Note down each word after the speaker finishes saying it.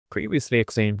previously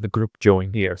explained the group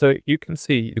join here. So you can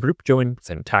see the group join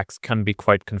syntax can be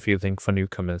quite confusing for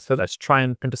newcomers. So let's try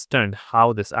and understand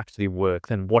how this actually works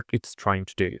and what it's trying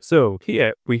to do. So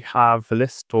here we have a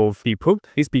list of people.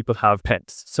 These people have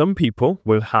pets. Some people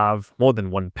will have more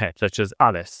than one pet, such as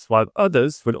Alice, while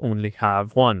others will only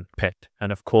have one pet.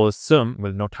 And of course, some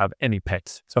will not have any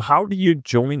pets. So how do you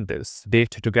join this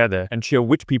data together and show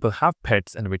which people have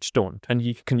pets and which don't? And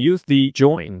you can use the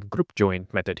group join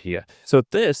method here. So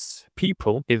this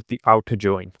people is the outer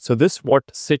join. So this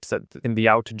what sits in the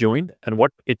outer join, and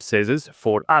what it says is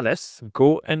for Alice,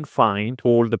 go and find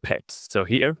all the pets. So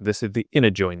here, this is the inner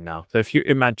join now. So if you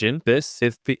imagine this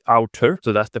is the outer,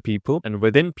 so that's the people, and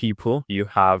within people you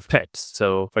have pets.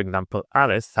 So for example,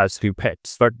 Alice has 2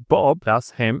 pets, but Bob,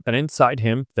 that's him, and inside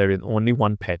him there is only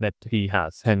one pet that he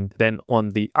has. And then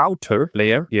on the outer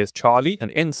layer is Charlie,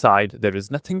 and inside there is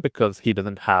nothing because he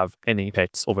doesn't have any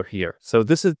pets over here. So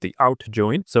this is the outer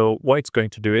join. So what it's going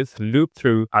to do is loop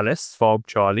through Alice, Bob,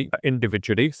 Charlie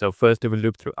individually. So first it will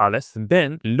loop through Alice and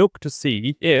then look to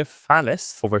see if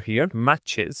Alice over here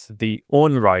matches the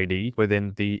owner ID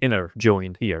within the inner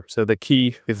join here. So the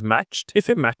key is matched. If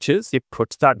it matches, it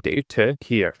puts that data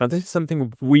here. Now this is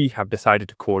something we have decided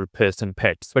to call person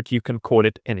pets, but you can call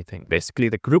it anything. Basically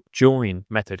the group join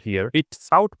method here, its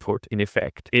output in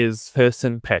effect is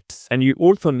person pets. And you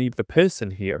also need the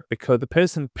person here because the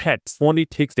person pets only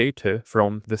takes data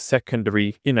from the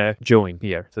secondary inner join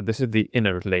here. So this is the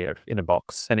inner layer, inner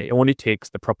box, and it only takes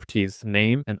the properties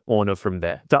name and owner from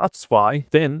there. That's why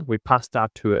then we pass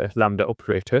that to a lambda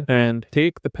operator and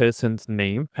take the person's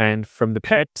name, and from the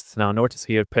pets, now notice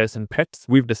here person pets,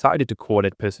 we've decided to call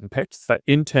it person pets, but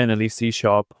internally C#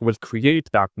 will create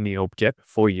that new object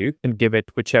for you and give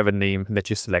it whichever name that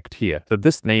you select here. So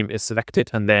this name is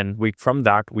selected, and then from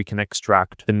that we can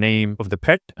extract the name of the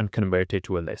pet and convert it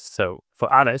to a list. So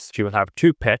for Alice, she will have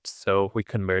 2 pets, so we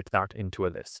convert that into a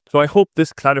list. So I hope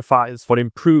this clarifies what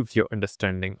improves your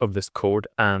understanding of this code.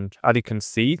 And as you can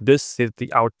see, this is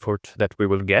the output that we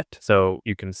will get. So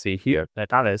you can see here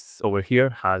that Alice over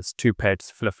here has 2 pets,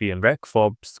 Fluffy and Rex.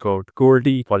 Bob's called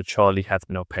Gordy, while Charlie has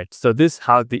no pets. So this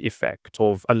has the effect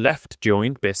of a left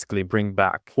join, basically bring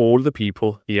back all the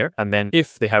people here. And then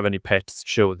if they have any pets,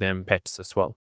 show them pets as well.